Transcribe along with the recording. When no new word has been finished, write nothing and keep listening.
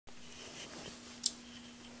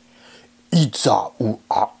Pizza. Ooh,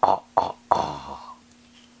 ah, ah, ah, ah.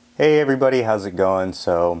 Hey everybody, how's it going?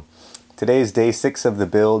 So today is day 6 of the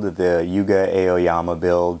build of the Yuga Aoyama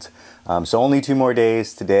build. So only 2 more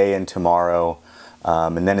days, today and tomorrow,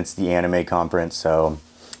 and then it's the anime conference. So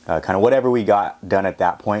kind of whatever we got done at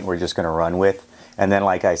that point, we're just going to run with. And then,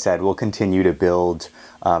 like I said, we'll continue to build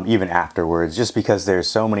even afterwards, just because there's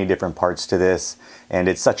so many different parts to this, and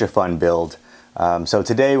it's such a fun build. So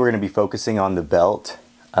today we're going to be focusing on the belt,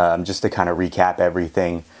 just to kind of recap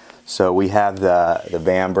everything. So we have the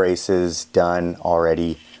VAM braces done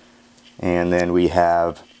already, and then we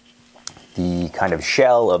have the kind of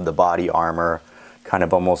shell of the body armor kind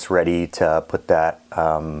of almost ready to put that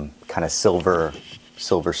kind of silver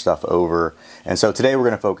stuff over. And so today we're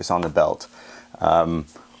going to focus on the belt.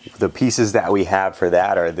 The pieces that we have for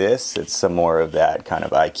that are this. It's some more of that kind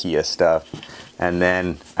of IKEA stuff. And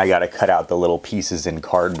then I got to cut out the little pieces in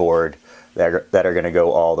cardboard that are going to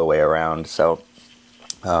go all the way around. So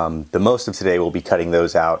the most of today we'll be cutting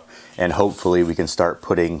those out, and hopefully we can start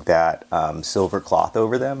putting that silver cloth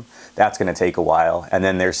over them. That's going to take a while, and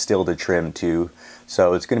then there's still the trim too.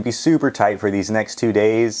 So it's going to be super tight for these next 2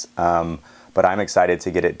 days, but I'm excited to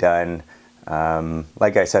get it done.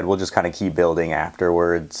 Like I said, we'll just kind of keep building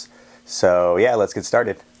afterwards. So yeah, let's get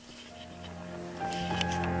started.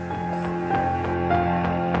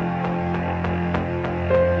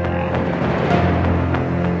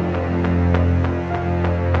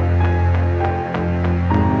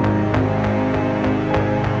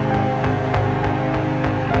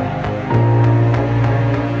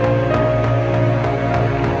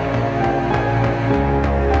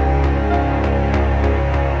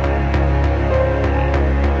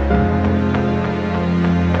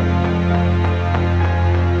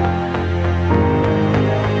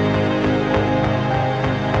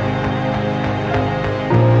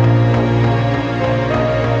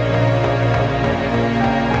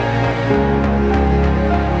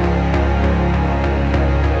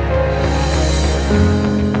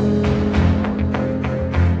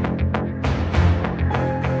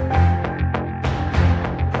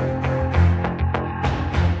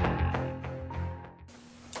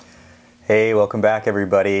 Hey, welcome back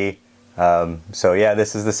everybody. So yeah,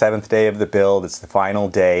 this is the 7th day of the build. It's the final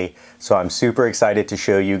day. So I'm super excited to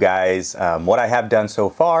show you guys what I have done so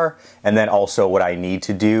far, and then also what I need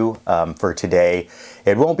to do for today.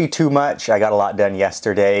 It won't be too much. I got a lot done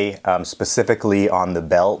yesterday, specifically on the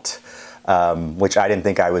belt, which I didn't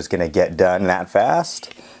think I was gonna get done that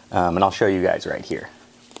fast. And I'll show you guys right here.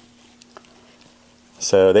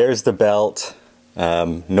 So there's the belt.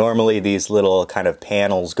 Normally these little kind of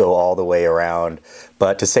panels go all the way around,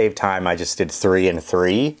 but to save time I just did 3 and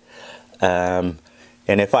 3. And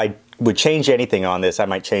if I would change anything on this, I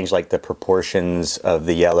might change like the proportions of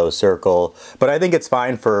the yellow circle, but I think it's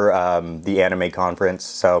fine for the anime conference,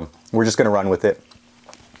 so we're just gonna run with it.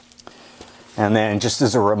 And then just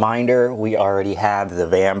as a reminder, we already have the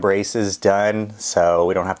VAM braces done, so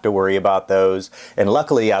we don't have to worry about those. And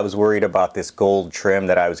luckily I was worried about this gold trim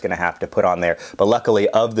that I was gonna have to put on there, but luckily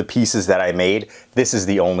of the pieces that I made, this is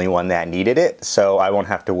the only one that needed it, so I won't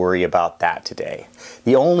have to worry about that today.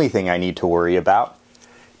 The only thing I need to worry about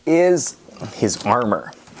is his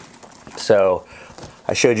armor. So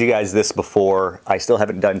I showed you guys this before. I still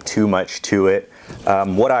haven't done too much to it.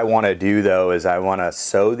 What I want to do though is I want to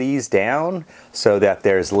sew these down so that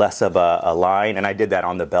there's less of a line, and I did that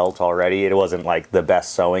on the belt already. It wasn't like the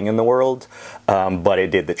best sewing in the world, but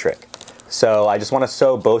it did the trick. So I just want to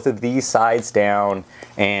sew both of these sides down,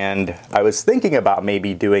 and I was thinking about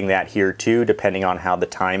maybe doing that here too, depending on how the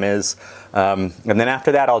time is. And then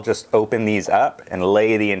after that, I'll just open these up and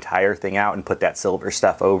lay the entire thing out and put that silver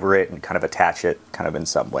stuff over it and kind of attach it kind of in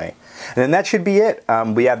some way. And then that should be it.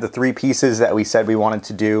 We have the 3 pieces that we said we wanted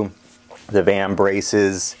to do, the VAM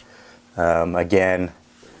braces again,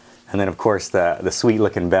 and then of course the sweet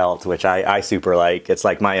looking belt, which I super like. It's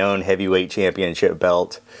like my own heavyweight championship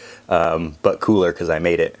belt, but cooler because I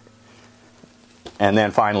made it. And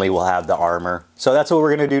then finally we'll have the armor. So that's what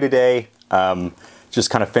we're gonna do today. Just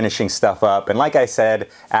kind of finishing stuff up. And like I said,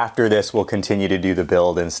 after this we'll continue to do the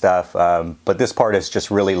build and stuff. But this part is just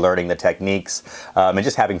really learning the techniques and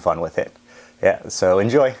just having fun with it. Yeah, so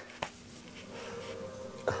enjoy.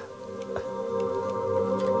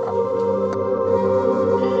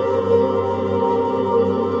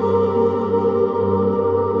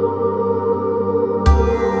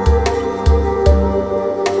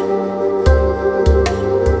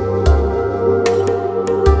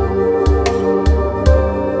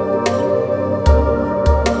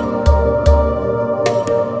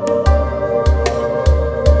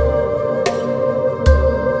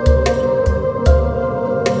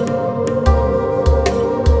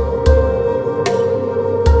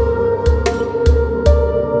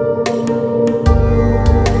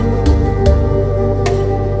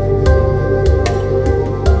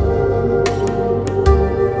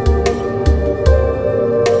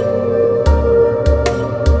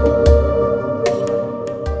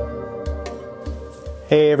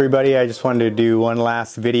 Hey everybody, I just wanted to do one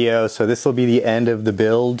last video. So this will be the end of the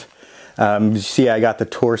build. You see I got the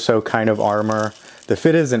torso kind of armor. The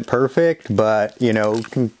fit isn't perfect, but you know, you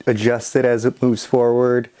can adjust it as it moves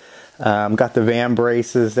forward. Got the VAM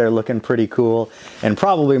braces, they're looking pretty cool. And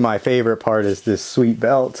probably my favorite part is this sweet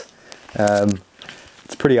belt.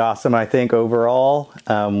 It's pretty awesome, I think, overall.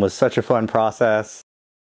 Was such a fun process.